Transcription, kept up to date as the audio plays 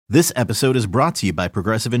This episode is brought to you by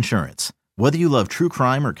Progressive Insurance. Whether you love true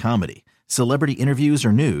crime or comedy, celebrity interviews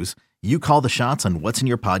or news, you call the shots on what's in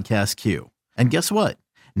your podcast queue. And guess what?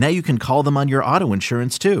 Now you can call them on your auto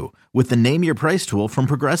insurance too with the Name Your Price tool from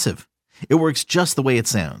Progressive. It works just the way it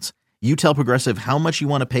sounds. You tell Progressive how much you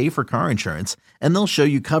want to pay for car insurance, and they'll show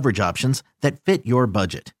you coverage options that fit your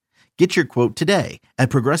budget. Get your quote today at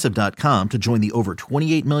Progressive.com to join the over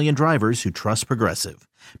 28 million drivers who trust Progressive.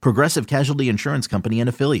 Progressive Casualty Insurance Company and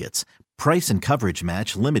Affiliates. Price and coverage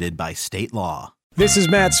match limited by state law. This is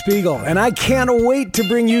Matt Spiegel, and I can't wait to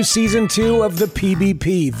bring you Season 2 of the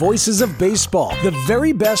PBP, Voices of Baseball. The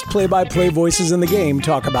very best play-by-play voices in the game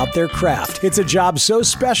talk about their craft. It's a job so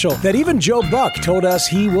special that even Joe Buck told us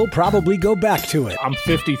he will probably go back to it. I'm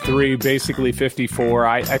 53, basically 54.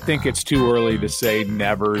 I think it's too early to say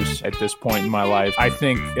nevers at this point in my life. I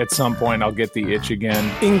think at some point I'll get the itch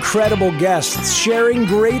again. Incredible guests sharing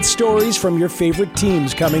great stories from your favorite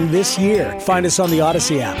teams coming this year. Find us on the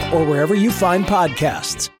Odyssey app or wherever you find podcasts.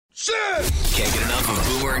 Can't get enough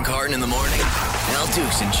of Boomer and Carton in the morning? Al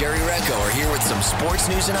Dukes and Jerry Recco are here with some sports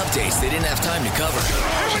news and updates they didn't have time to cover.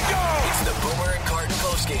 Here we go! It's the Boomer and Carton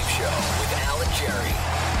postgame show with Al and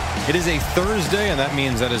Jerry. It is a Thursday, and that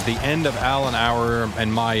means that is the end of Al and Hour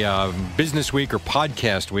and my business week or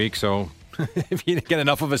podcast week. So if you didn't get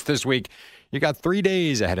enough of us this week, you got 3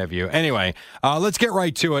 days ahead of you. Anyway, let's get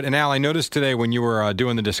right to it. And Al, I noticed today when you were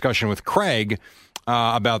doing the discussion with Craig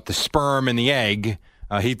about the sperm and the egg,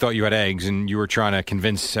 he thought you had eggs, and you were trying to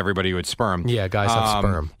convince everybody you had sperm. Yeah, guys have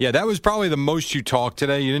sperm. Yeah, that was probably the most you talked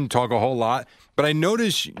today. You didn't talk a whole lot. But I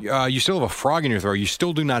noticed you still have a frog in your throat. You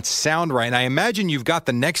still do not sound right. And I imagine you've got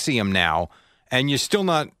the Nexium now, and you're still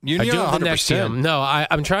not. I do have the Nexium. No,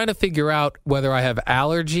 I'm trying to figure out whether I have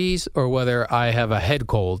allergies or whether I have a head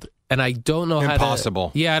cold. And I don't know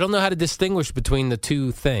Impossible. I don't know how to distinguish between the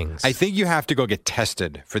two things. I think you have to go get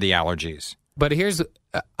tested for the allergies. But here's,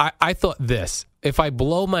 I thought this. If I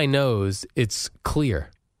blow my nose, it's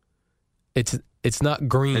clear. It's not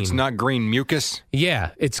green. It's not green mucus?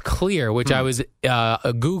 Yeah, it's clear, which I was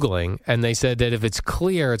Googling, and they said that if it's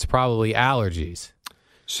clear, it's probably allergies.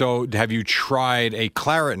 So have you tried a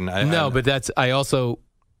Claritin? No, but I also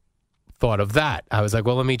thought of that. I was like,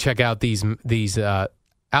 well, let me check out these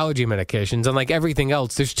allergy medications, and like everything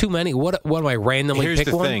else, there's too many. What am I randomly Here's pick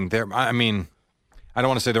the one? thing. I mean, I don't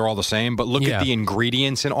want to say they're all the same, but look at the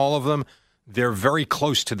ingredients in all of them. They're very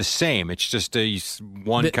close to the same. It's just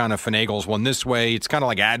one kind of finagles one this way. It's kind of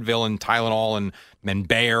like Advil and Tylenol and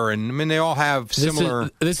Bayer, and I mean they all have similar.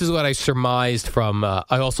 This is what I surmised from. I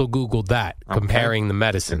also Googled that, comparing the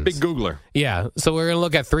medicines. Big Googler. Yeah, so we're going to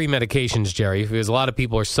look at 3 medications, Jerry, because a lot of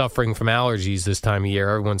people are suffering from allergies this time of year.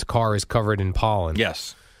 Everyone's car is covered in pollen.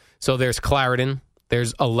 Yes. So there's Claritin,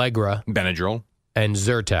 there's Allegra, Benadryl, and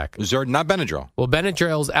Zyrtec. Not Benadryl. Well,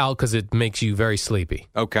 Benadryl's out because it makes you very sleepy.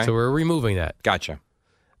 Okay. So we're removing that. Gotcha.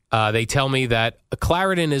 They tell me that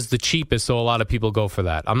Claritin is the cheapest, so a lot of people go for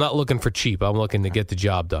that. I'm not looking for cheap. I'm looking to get the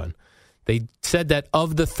job done. They said that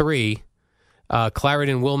of the 3,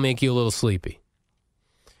 Claritin will make you a little sleepy.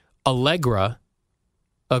 Allegra,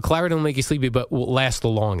 Claritin will make you sleepy, but will last the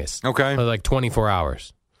longest. Okay. Like 24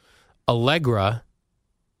 hours. Allegra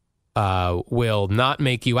will not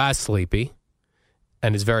make you as sleepy,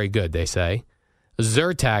 and is very good, they say.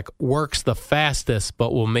 Zyrtec works the fastest,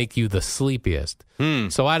 but will make you the sleepiest.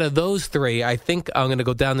 So out of those 3, I think I'm going to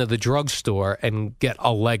go down to the drugstore and get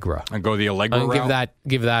Allegra. And go the Allegra route?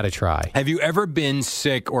 Give that a try. Have you ever been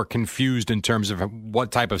sick or confused in terms of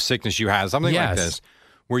what type of sickness you have? Something like this,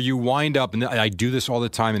 where you wind up, and I do this all the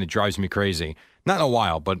time, and it drives me crazy. Not in a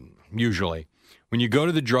while, but usually. When you go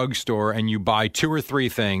to the drugstore and you buy 2 or 3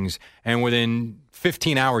 things, and within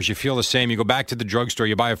 15 hours you feel the same, you go back to the drugstore,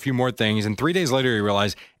 you buy a few more things, and 3 days later you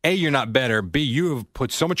realize, A, you're not better, B, you have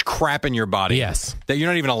put so much crap in your body that you're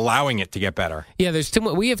not even allowing it to get better. Yeah, there's too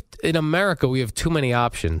much. In America, we have too many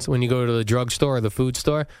options. When you go to the drugstore or the food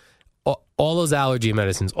store, all those allergy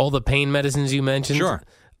medicines, all the pain medicines you mentioned. Sure.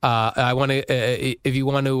 I want to. If you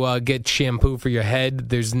want to get shampoo for your head,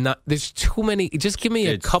 there's too many. Just give me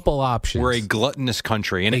a couple options. We're a gluttonous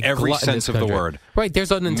country in every sense of the word. Right.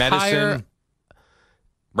 There's an entire medicine,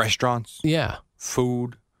 restaurants,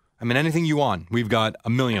 food. I mean, anything you want. We've got a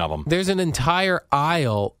million of them. There's an entire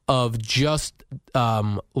aisle of just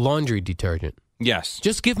laundry detergent. Yes.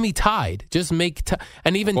 Just give me Tide. Just make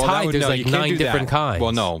and even Tide. There's like 9 different kinds.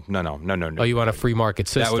 Well, no. Oh, you want a free market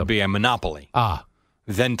system? That would be a monopoly.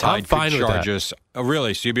 Then Tide could charge us. Oh,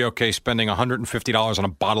 really? So you'd be okay spending $150 on a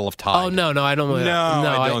bottle of Tide? Oh, no, I don't.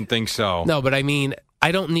 I don't think so. No, but I mean,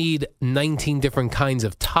 I don't need 19 different kinds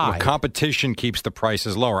of Tide. Well, competition keeps the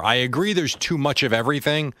prices lower. I agree there's too much of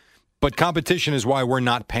everything, But competition is why we're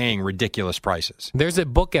not paying ridiculous prices. There's a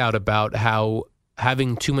book out about how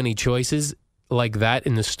having too many choices like that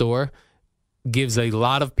in the store gives a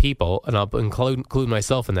lot of people, and I'll include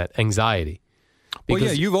myself in that, anxiety. Well,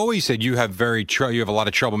 yeah, you've always said you have you have a lot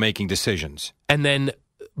of trouble making decisions. And then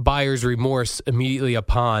buyer's remorse immediately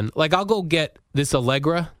upon, like, I'll go get this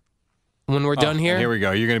Allegra when we're done here. Here we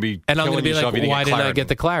go. You're going to be and I'm going to be yourself, like, why didn't I get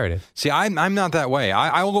the Claritin? See, I'm not that way.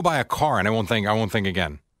 I will go buy a car and I won't think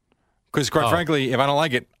again. Because quite frankly, if I don't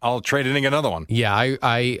like it, I'll trade it and get another one. Yeah,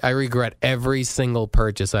 I regret every single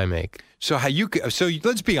purchase I make. So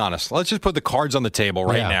let's be honest. Let's just put the cards on the table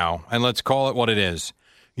right now and let's call it what it is.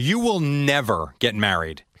 You will never get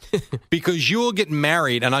married because you will get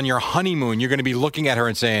married and on your honeymoon, you're going to be looking at her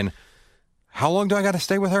and saying, how long do I got to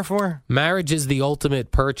stay with her for? Marriage is the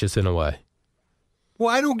ultimate purchase in a way.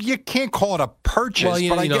 Well, you can't call it a purchase, well,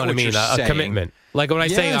 but I get what I mean, a commitment. Like when I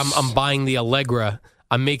say I'm buying the Allegra,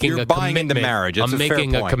 I'm making a buying commitment. into marriage. That's I'm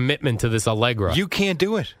making a commitment to this Allegra. You can't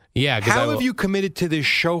do it. Yeah. How have you committed to this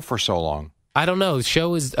show for so long? I don't know.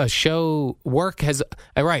 Work has,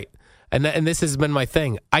 right. And this has been my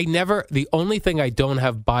thing. The only thing I don't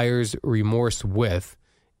have buyer's remorse with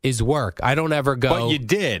is work. I don't ever go. But you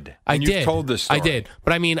did. I did. You've told this story. I did.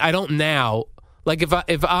 But I mean, I don't now. Like if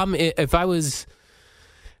I was,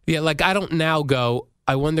 like I don't now go,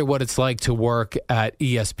 I wonder what it's like to work at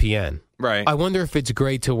ESPN. Right. I wonder if it's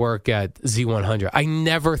great to work at Z100. I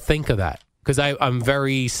never think of that because I'm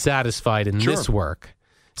very satisfied in this work.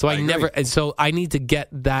 So I never, and so I need to get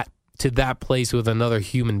that to that place with another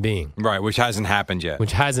human being. Right, which hasn't happened yet.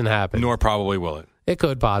 Nor probably will it. It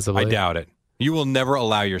could possibly. I doubt it. You will never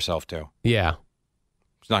allow yourself to. Yeah.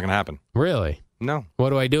 It's not going to happen. Really? No. What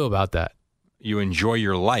do I do about that? You enjoy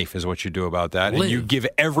your life is what you do about that. And you give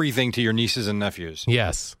everything to your nieces and nephews.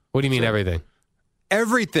 Yes. What do you mean everything?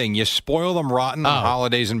 Everything. You spoil them rotten on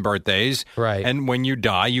holidays and birthdays. Right. And when you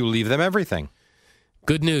die, you leave them everything.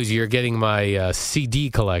 Good news. You're getting my CD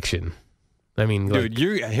collection. I mean, dude,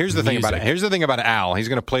 here's the thing about it. Here's the thing about Al. He's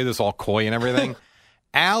going to play this all coy and everything.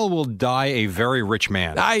 Al will die a very rich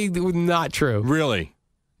man. Not true. Really?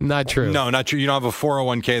 Not true. No, not true. You don't have a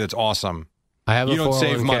 401k that's awesome. I have you a 401k. You don't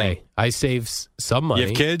save money. I save some money. You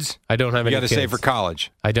have kids? I don't have any kids. You got to save for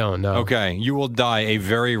college. I don't know. Okay. You will die a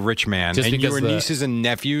very rich man. Just and your nieces and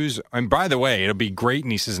nephews, and by the way, it'll be great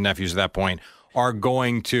nieces and nephews at that point, are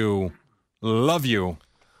going to love you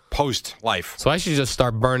post-life. So I should just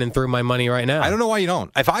start burning through my money right now. I don't know why you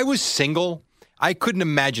don't. If I was single, I couldn't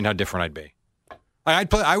imagine how different I'd be.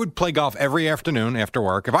 I would play golf every afternoon after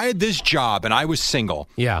work. If I had this job and I was single,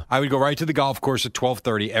 I would go right to the golf course at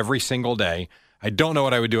 12:30 every single day. I don't know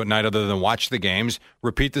what I would do at night other than watch the games,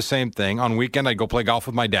 repeat the same thing. On weekend, I'd go play golf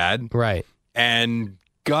with my dad. Right. And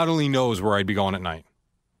God only knows where I'd be going at night.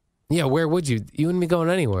 Yeah, where would you? You wouldn't be going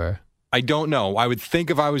anywhere. I don't know. I would think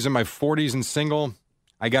if I was in my 40s and single,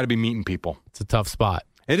 I got to be meeting people. It's a tough spot.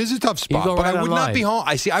 It is a tough spot, but I would not be home.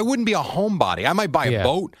 I wouldn't be a homebody. I might buy a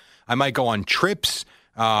boat. I might go on trips.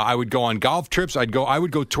 I would go on golf trips. I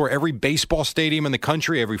would go tour every baseball stadium in the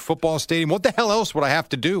country, every football stadium. What the hell else would I have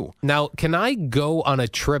to do? Now, can I go on a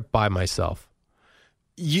trip by myself?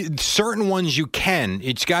 Certain ones you can.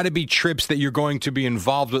 It's got to be trips that you're going to be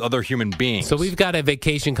involved with other human beings. So we've got a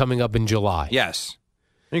vacation coming up in July. Yes.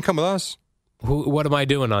 You can come with us. What am I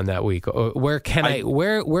doing on that week?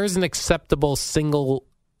 Where's an acceptable single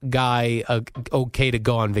guy okay to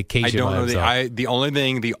go on vacation? I don't know.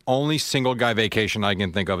 The only single guy vacation I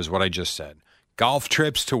can think of is what I just said. Golf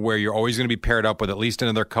trips to where you're always going to be paired up with at least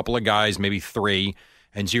another couple of guys, maybe 3.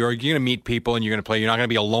 And so you're going to meet people and you're going to play. You're not going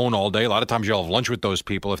to be alone all day. A lot of times you'll have lunch with those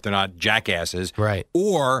people if they're not jackasses. Right.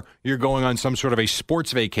 Or you're going on some sort of a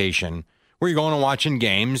sports vacation where you're going and watching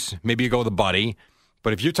games. Maybe you go with a buddy.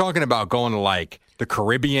 But if you're talking about going to like the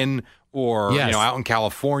Caribbean or out in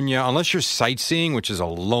California, unless you're sightseeing, which is a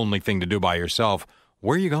lonely thing to do by yourself,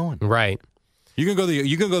 where are you going? Right. You can go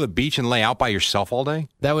to the beach and lay out by yourself all day?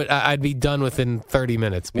 I'd be done within 30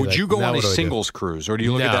 minutes. Would you go on a singles cruise, or do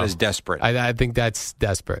you look at that as desperate? I think that's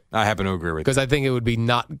desperate. I happen to agree with you. Because I think it would be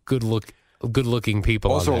not good-looking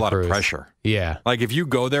people also on that a lot cruise. Of pressure. Yeah. Like if you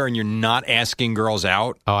go there and you're not asking girls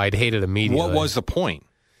out. Oh, I'd hate it immediately. What was the point?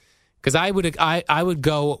 Because I would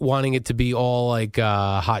go wanting it to be all like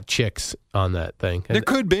hot chicks on that thing. There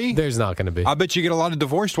could be. There's not going to be. I bet you get a lot of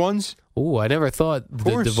divorced ones. Ooh, I never thought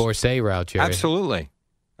the divorcee route, Jerry. Absolutely.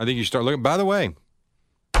 I think you start looking. By the way,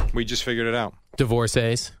 we just figured it out.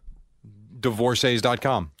 Divorcees?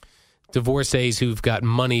 Divorcees.com. Divorcees who've got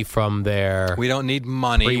money from their We don't need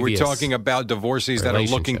money. We're talking about divorcees that are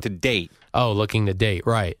looking to date. Oh, looking to date,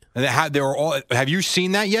 right. And have you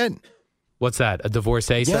seen that yet? What's that? A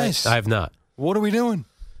divorcee site? I have not. What are we doing?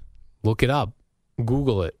 Look it up.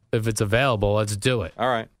 Google it. If it's available, let's do it. All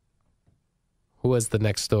right. Who has the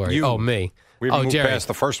next story? You. Oh, me. We haven't moved Jerry. past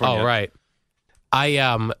the first one yet. Right.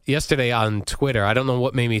 I yesterday on Twitter, I don't know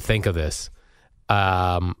what made me think of this.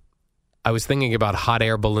 I was thinking about hot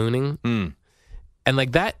air ballooning. And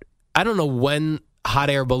like that, I don't know when hot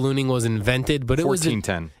air ballooning was invented, but it was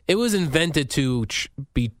invented to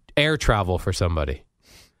be air travel for somebody.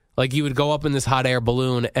 Like you would go up in this hot air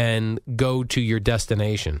balloon and go to your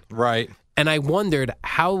destination. Right. And I wondered,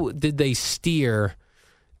 how did they steer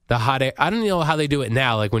the hot air? I don't know how they do it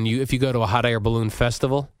now. Like if you go to a hot air balloon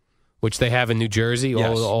festival, which they have in New Jersey,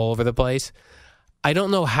 all over the place. I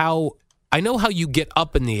don't know how. I know how you get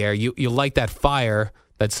up in the air. You light that fire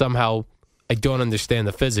that somehow, I don't understand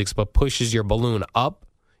the physics, but pushes your balloon up,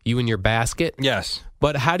 you in your basket. Yes.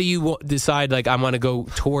 But how do you decide, like, I'm going to go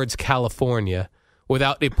towards California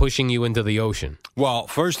without it pushing you into the ocean? Well,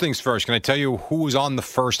 first things first, can I tell you who was on the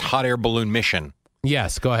first hot air balloon mission?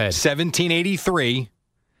 Yes, go ahead. 1783.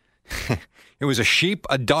 It was a sheep,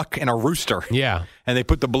 a duck, and a rooster. Yeah. And they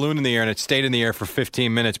put the balloon in the air, and it stayed in the air for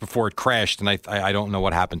 15 minutes before it crashed, and I don't know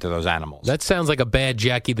what happened to those animals. That sounds like a bad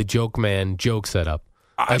Jackie the Joke Man joke setup.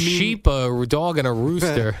 A sheep, a dog, and a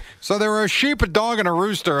rooster. So there were a sheep, a dog, and a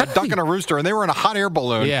rooster, a duck, and a rooster, and they were in a hot air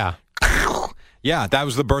balloon. Yeah. Yeah, that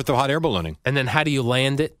was the birth of hot air ballooning. And then how do you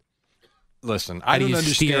land it? Listen, I don't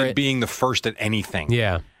understand being the first at anything.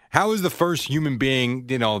 Yeah. How is the first human being,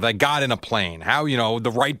 that got in a plane? How,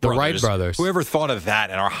 the Wright brothers. The Wright brothers. Whoever thought of that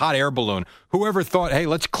in our hot air balloon? Whoever thought, hey,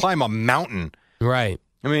 let's climb a mountain? Right.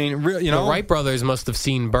 I mean, The Wright brothers must have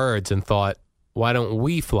seen birds and thought, why don't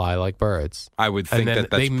we fly like birds? I would think that's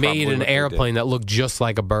they made an airplane that looked just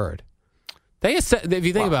like a bird. If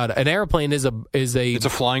you think about it, an airplane is it's a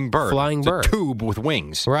flying bird. It's a tube with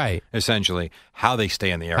wings, right? Essentially, how they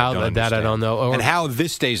stay in the air. I don't know. And how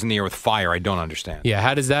this stays in the air with fire, I don't understand. Yeah,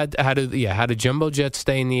 how do jumbo jets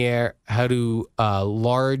stay in the air? How do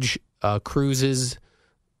large cruises,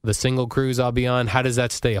 the single cruise I'll be on, how does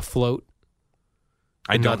that stay afloat?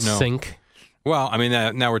 I don't know. Not sink. Well, I mean,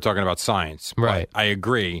 now we're talking about science. Right. I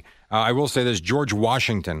agree. I will say this. George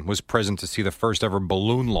Washington was present to see the first ever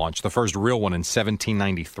balloon launch, the first real one in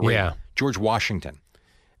 1793. Yeah. George Washington.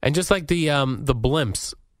 And just like the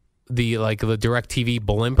blimps, the DirecTV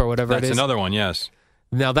blimp or whatever it is. That's another one, yes.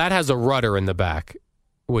 Now, that has a rudder in the back,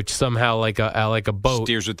 which somehow, like a boat,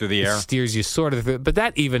 steers it through the air. Steers you sort of through. But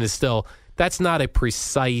that even is still, that's not a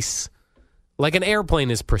precise... Like an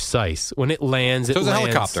airplane is precise. When it lands, So it's a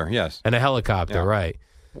helicopter, yes. And a helicopter, right.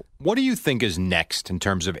 What do you think is next in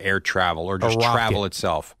terms of air travel or just travel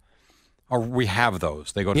itself? Or we have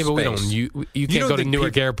those. They go to space. But we don't. You can't go to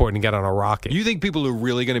Newark Airport and get on a rocket. You think people are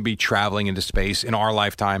really going to be traveling into space in our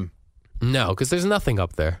lifetime? No, because there's nothing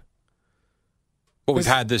up there. But we've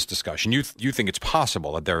had this discussion. You think it's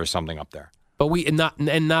possible that there is something up there? But not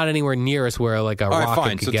anywhere near us where like a rocket right,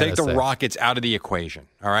 fine. could So get take us the there. rockets out of the equation.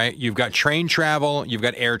 All right, you've got train travel, you've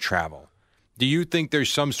got air travel. Do you think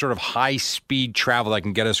there's some sort of high-speed travel that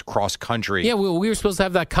can get us cross country? Yeah, we were supposed to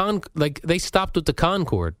have that they stopped with the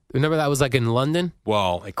Concorde. Remember that was like in London?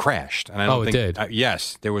 Well, it crashed. And I don't think, it did?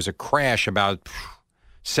 Yes, there was a crash about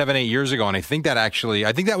 7-8 years ago, and I think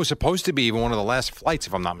that was supposed to be even one of the last flights,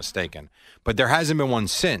 if I'm not mistaken. But there hasn't been one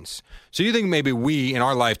since. So you think maybe we, in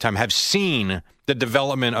our lifetime, have seen the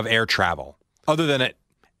development of air travel, other than it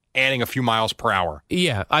adding a few miles per hour?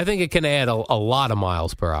 Yeah, I think it can add a lot of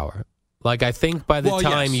miles per hour. Like, I think by the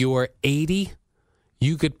time you're 80,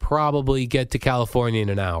 you could probably get to California in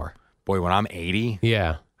an hour. Boy, when I'm 80,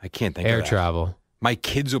 yeah, I can't think of air that. travel. My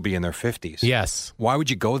kids will be in their 50s. Yes. Why would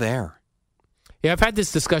you go there? Yeah, I've had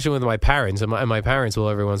this discussion with my parents, and my parents will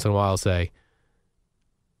every once in a while say,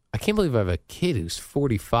 I can't believe I have a kid who's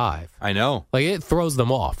 45. I know. Like, it throws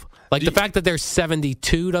them off. Like, the fact that they're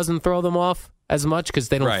 72 doesn't throw them off as much because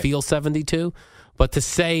they don't feel 72. But to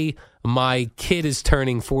say my kid is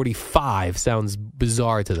turning 45 sounds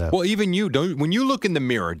bizarre to them. Well, even you, when you look in the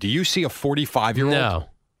mirror, do you see a 45-year-old? No.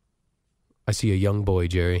 I see a young boy,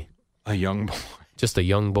 Jerry. A young boy. Just a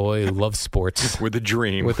young boy who loves sports. With a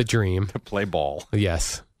dream. With a dream. To play ball.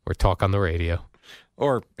 Yes. Or talk on the radio.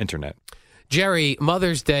 Or internet. Jerry,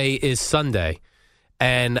 Mother's Day is Sunday.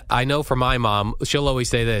 And I know for my mom, she'll always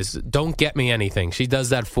say this, don't get me anything. She does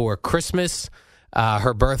that for Christmas,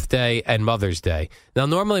 her birthday, and Mother's Day. Now,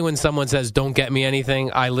 normally when someone says, don't get me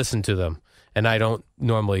anything, I listen to them. And I don't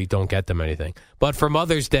get them anything. But for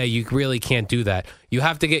Mother's Day, you really can't do that. You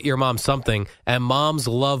have to get your mom something. And moms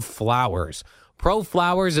love flowers. Pro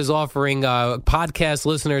Flowers is offering podcast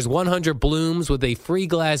listeners 100 blooms with a free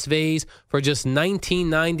glass vase for just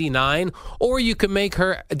 $19.99. Or you can make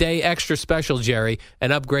her day extra special, Jerry,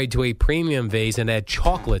 and upgrade to a premium vase and add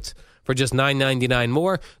chocolates for just $9.99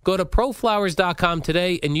 more. Go to proflowers.com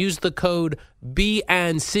today and use the code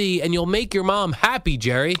BNC, and you'll make your mom happy,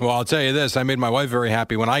 Jerry. Well, I'll tell you this. I made my wife very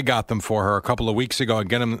happy when I got them for her a couple of weeks ago,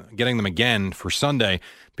 getting them again for Sunday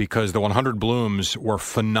because the 100 blooms were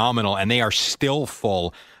phenomenal, and they are still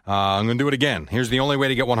full. I'm going to do it again. Here's the only way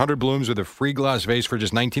to get 100 blooms with a free glass vase for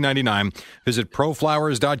just $19.99. Visit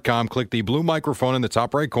proflowers.com, click the blue microphone in the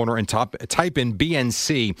top right corner, and type in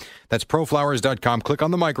BNC. That's proflowers.com. Click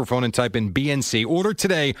on the microphone and type in BNC. Order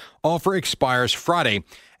today. Offer expires Friday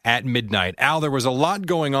at midnight. Al, there was a lot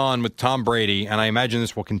going on with Tom Brady, and I imagine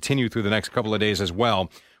this will continue through the next couple of days as well,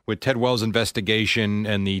 with Ted Wells' investigation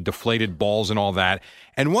and the deflated balls and all that.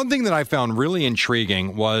 And one thing that I found really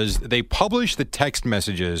intriguing was they published the text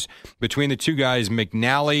messages between the two guys,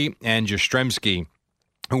 McNally and Jastrzemski,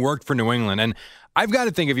 who worked for New England. And I've got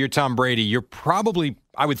to think if you're Tom Brady, you're probably,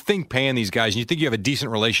 I would think, paying these guys, and you think you have a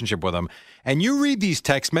decent relationship with them. And you read these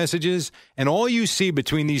text messages, and all you see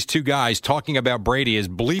between these two guys talking about Brady is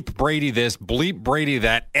bleep Brady this, bleep Brady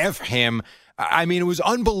that, F him. I mean, it was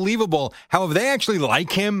unbelievable how if they actually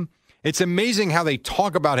like him, it's amazing how they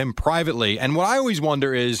talk about him privately. And what I always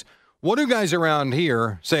wonder is, what do guys around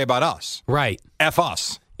here say about us? Right. F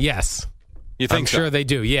us. Yes. You think I'm so? sure they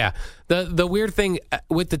do, yeah. The weird thing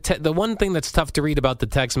with the one thing that's tough to read about the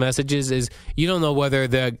text messages is you don't know whether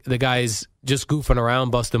the guy's just goofing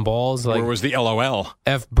around, busting balls. Like, or was the LOL?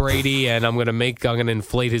 F Brady, and I'm gonna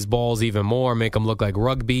inflate his balls even more, make them look like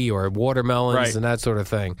rugby or watermelons and that sort of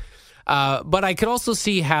thing. But I could also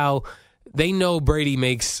see how they know Brady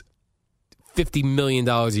makes $50 million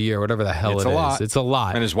a year, whatever the hell it is. It's a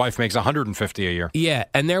lot. And his wife makes $150 a year. Yeah,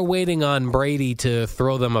 and they're waiting on Brady to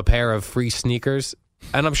throw them a pair of free sneakers.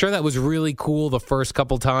 And I'm sure that was really cool the first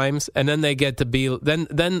couple times. And then they get to be then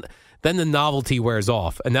the novelty wears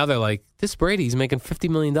off. And now they're like, this Brady's making $50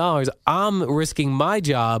 million. I'm risking my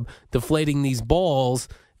job deflating these balls,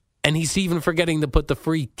 and he's even forgetting to put the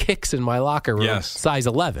free kicks in my locker room, size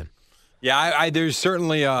 11. Yeah, there's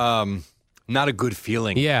certainly not a good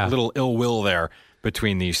feeling. Yeah. A little ill will there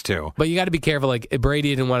between these two. But you got to be careful. Like, Brady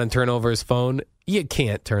didn't want to turn over his phone. You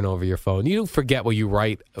can't turn over your phone. You forget what you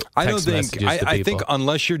write. I think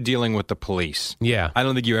unless you're dealing with the police, I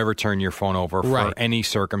don't think you ever turn your phone over for any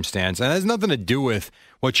circumstance. And it has nothing to do with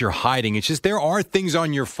what you're hiding. It's just there are things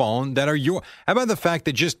on your phone that are your. How about the fact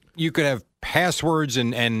that just you could have passwords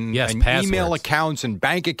and email accounts and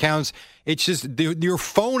bank accounts? It's just your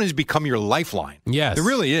phone has become your lifeline. Yes. It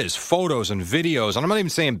really is. Photos and videos. And I'm not even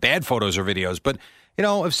saying bad photos or videos, but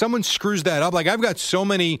if someone screws that up, like I've got so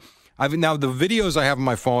many. Now the videos I have on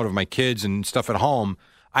my phone of my kids and stuff at home,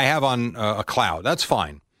 I have on a cloud. That's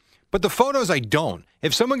fine. But the photos, I don't.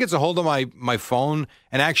 If someone gets a hold of my phone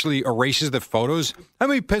and actually erases the photos, I'm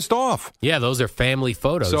going to be pissed off. Yeah, those are family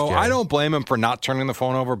photos. So Jerry. I don't blame him for not turning the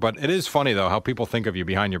phone over, but it is funny, though, how people think of you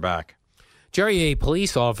behind your back. Jerry, a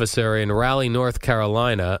police officer in Raleigh, North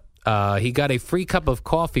Carolina, he got a free cup of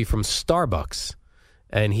coffee from Starbucks.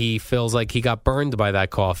 And he feels like he got burned by that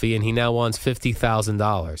coffee, and he now wants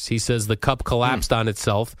 $50,000. He says the cup collapsed on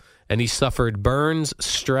itself, and he suffered burns,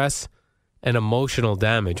 stress, and emotional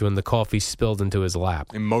damage when the coffee spilled into his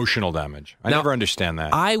lap. Emotional damage. I never understand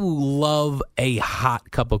that. I love a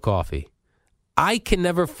hot cup of coffee. I can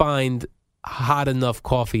never find hot enough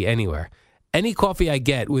coffee anywhere. Any coffee I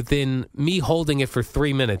get, within me holding it for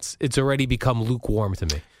 3 minutes, it's already become lukewarm to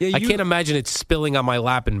me. I can't imagine it spilling on my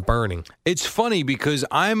lap and burning. It's funny because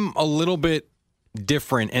I'm a little bit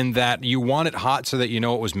different in that you want it hot so that you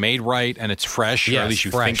know it was made right and it's fresh, or at least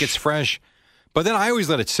you think it's fresh. But then I always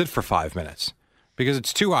let it sit for 5 minutes because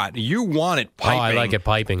it's too hot. You want it piping. Oh, I like it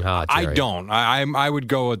piping hot, Jerry. I don't. I would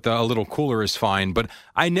go with a little cooler is fine. But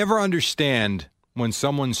I never understand when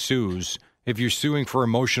someone sues if you're suing for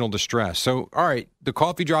emotional distress. So, all right, the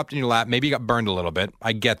coffee dropped in your lap. Maybe you got burned a little bit.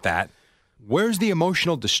 I get that. Where's the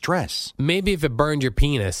emotional distress? Maybe if it burned your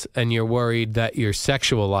penis and you're worried that your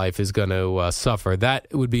sexual life is going to suffer, that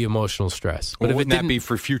would be emotional stress. But if wouldn't that be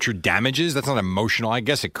for future damages? That's not emotional. I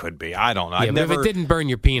guess it could be. I don't know. Yeah, but if it didn't burn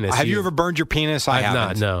your penis. Have you ever burned your penis? I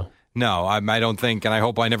haven't. No. No, I don't think, and I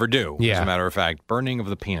hope I never do, as a matter of fact. Burning of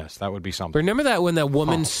the penis, that would be something. Remember that when that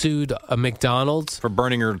woman sued a McDonald's? For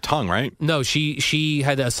burning her tongue, right? No, she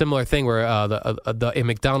had a similar thing where a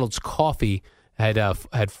McDonald's coffee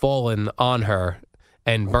had fallen on her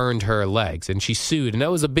and burned her legs, and she sued, and that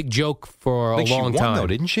was a big joke for a long time. She won, though,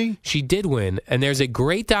 didn't she? She did win, and there's a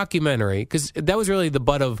great documentary, because that was really the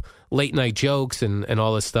butt of late-night jokes and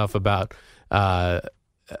all this stuff about...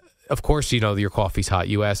 Of course, your coffee's hot.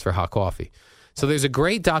 You asked for hot coffee. So there's a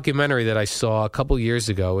great documentary that I saw a couple years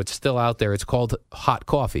ago. It's still out there. It's called Hot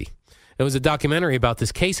Coffee. There was a documentary about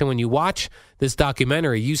this case, and when you watch this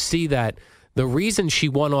documentary, you see that the reason she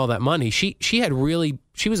won all that money, she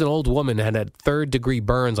was an old woman and had 3rd-degree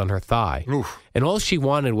burns on her thigh. Oof. And all she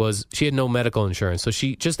wanted was, she had no medical insurance. So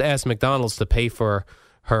she just asked McDonald's to pay for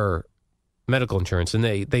her medical insurance, and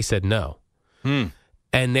they said no.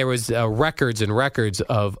 And there was records and records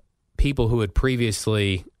of people who had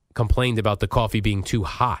previously complained about the coffee being too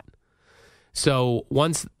hot. So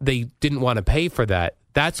once they didn't want to pay for that,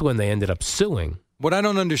 that's when they ended up suing. What I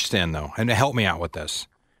don't understand, though, and help me out with this,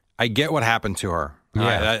 I get what happened to her.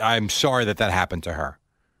 Yeah. I'm sorry that happened to her.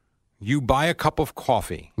 You buy a cup of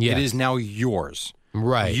coffee. Yes. It is now yours.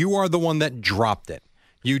 Right. You are the one that dropped it.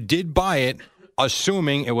 You did buy it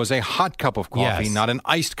assuming it was a hot cup of coffee, Yes. not an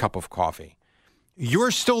iced cup of coffee.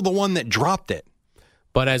 You're still the one that dropped it.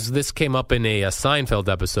 But as this came up in a Seinfeld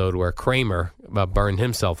episode where Kramer burned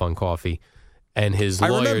himself on coffee, and his I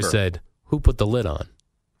lawyer remember. said, "Who put the lid on?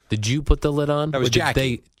 Did you put the lid on? That was Or did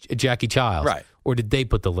Jackie. Jackie Childs. Right. Or did they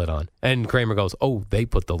put the lid on?" And Kramer goes, "Oh, they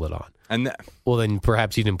put the lid on." And Well, then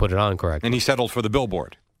perhaps you didn't put it on correctly. and he settled for the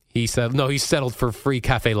billboard. He said, no, he settled for free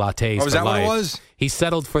cafe lattes. Oh, is for that what it life. was? He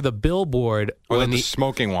settled for the billboard Or the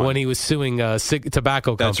smoking one. when he was suing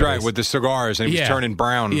tobacco companies. That's right, with the cigars, and he was Yeah. turning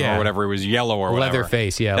brown Yeah. or whatever. It was yellow or whatever.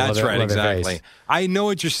 Leatherface, yeah. That's right, leather exactly. face. I know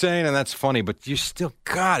what you're saying, and that's funny, but you still,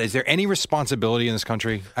 God, is there any responsibility in this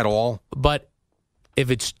country at all? But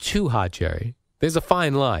if it's too hot, Jerry, there's a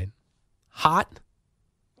fine line. Hot,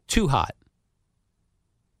 too hot.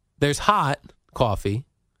 There's hot coffee,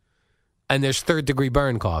 and there's 3rd-degree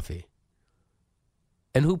burn coffee.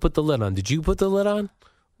 And who put the lid on? Did you put the lid on,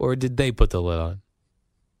 or did they put the lid on?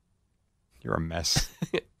 You're a mess.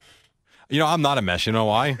 I'm not a mess. You know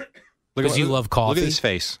why? Because you love coffee? Look at this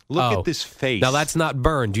face. Look at this face. Now, that's not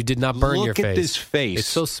burned. You did not burn your face. Look at this face. It's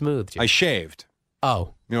so smooth, Jerry. I shaved.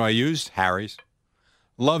 Oh. You know what I used? Harry's.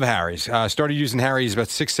 Love Harry's. Started using Harry's about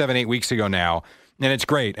 6, 7, 8 weeks ago now. And it's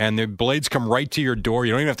great. And the blades come right to your door.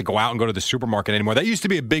 You don't even have to go out and go to the supermarket anymore. That used to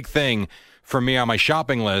be a big thing for me on my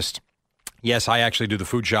shopping list. Yes, I actually do the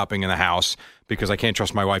food shopping in the house because I can't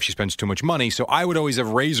trust my wife. She spends too much money. So I would always have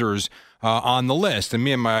razors on the list. And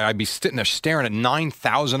I'd be sitting there staring at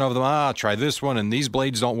 9,000 of them. I'll try this one. And these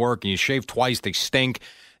blades don't work. And you shave twice. They stink.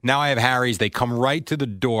 Now I have Harry's. They come right to the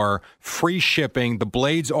door. Free shipping. The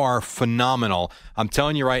blades are phenomenal. I'm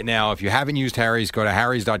telling you right now, if you haven't used Harry's, go to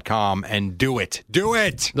harrys.com and do it. Do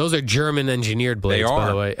it. Those are German-engineered blades, by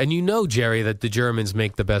the way. And you know, Jerry, that the Germans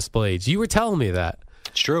make the best blades. You were telling me that.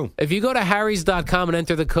 It's true. If you go to harrys.com and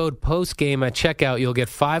enter the code POSTGAME at checkout, you'll get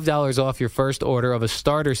 $5 off your first order of a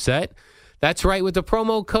starter set. That's right. With the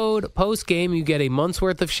promo code POSTGAME, you get a month's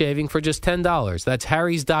worth of shaving for just $10. That's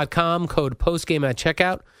harrys.com, code POSTGAME at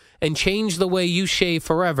checkout, and change the way you shave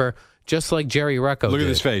forever, just like Jerry Recco did. Look at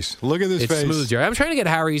this face. Look at this face. It's smooth, Jerry. I'm trying to get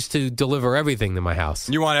Harry's to deliver everything to my house.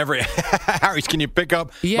 You want every... Harry's, can you pick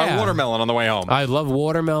up my watermelon on the way home? I love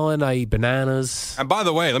watermelon. I eat bananas. And by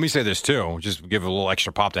the way, let me say this too. Just give a little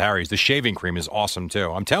extra pop to Harry's. The shaving cream is awesome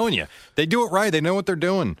too. I'm telling you. They do it right. They know what they're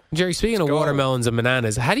doing. Jerry, speaking of watermelons and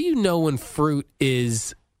bananas, how do you know when fruit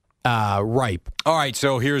is ripe? All right,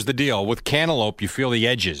 so here's the deal. With cantaloupe, you feel the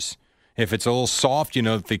edges. If it's a little soft, you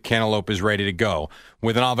know that the cantaloupe is ready to go.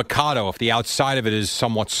 With an avocado, if the outside of it is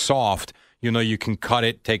somewhat soft, you know you can cut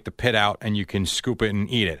it, take the pit out, and you can scoop it and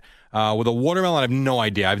eat it. With a watermelon, I have no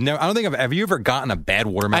idea. Have you ever gotten a bad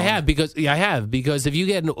watermelon? I have because if you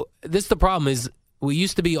get the problem is we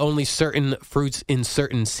used to be only certain fruits in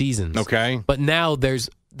certain seasons. Okay. But now there's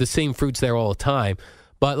the same fruits there all the time.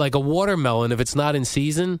 But like a watermelon, if it's not in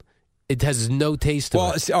season, it has no taste to it.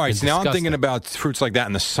 Well, all right. So now I'm thinking about fruits like that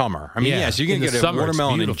in the summer. I mean, yes, you can get a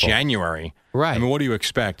watermelon in January. Right. I mean, what do you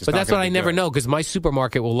expect? But that's what I never know because my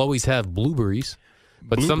supermarket will always have blueberries.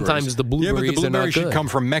 But sometimes the blueberries but the blueberries are not good. should come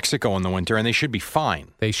from Mexico in the winter, and they should be fine.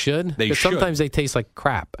 They should? They should. Sometimes they taste like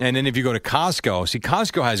crap. And then if you go to Costco,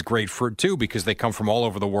 Costco has great fruit, too, because they come from all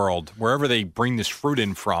over the world. Wherever they bring this fruit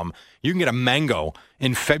in from, you can get a mango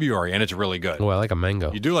in February, and it's really good. Oh, I like a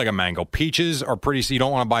mango. You do like a mango. Peaches are pretty... You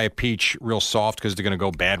don't want to buy a peach real soft because they're going to go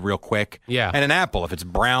bad real quick. Yeah. And an apple, if it's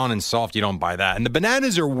brown and soft, you don't buy that. And the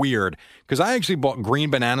bananas are weird because I actually bought green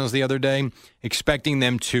bananas the other day, expecting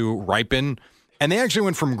them to ripen. And they actually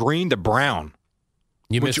went from green to brown.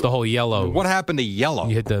 You missed the whole yellow. What happened to yellow?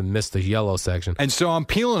 You missed the yellow section. And so I'm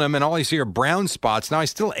peeling them, and all I see are brown spots. Now, I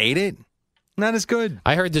still ate it. Not as good.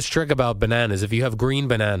 I heard this trick about bananas. If you have green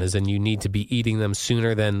bananas and you need to be eating them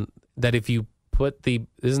sooner than that, if you put this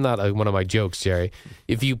is not one of my jokes, Jerry.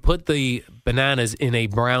 If you put the bananas in a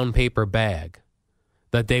brown paper bag,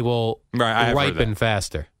 that they will ripen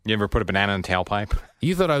faster. You ever put a banana in a tailpipe?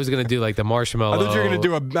 You thought I was going to do like the marshmallow. I thought you were going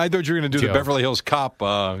to do the Beverly Hills Cop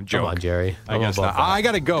joke. Come on, Jerry. I guess not. I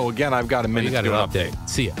got to go. Again, I've got a minute to do an update.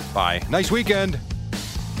 See ya. Bye. Nice weekend.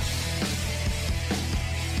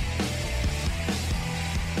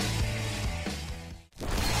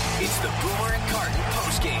 It's the Boomer and Carton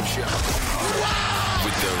postgame show. Wow!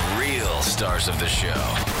 With the real stars of the show,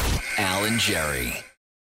 Al and Jerry.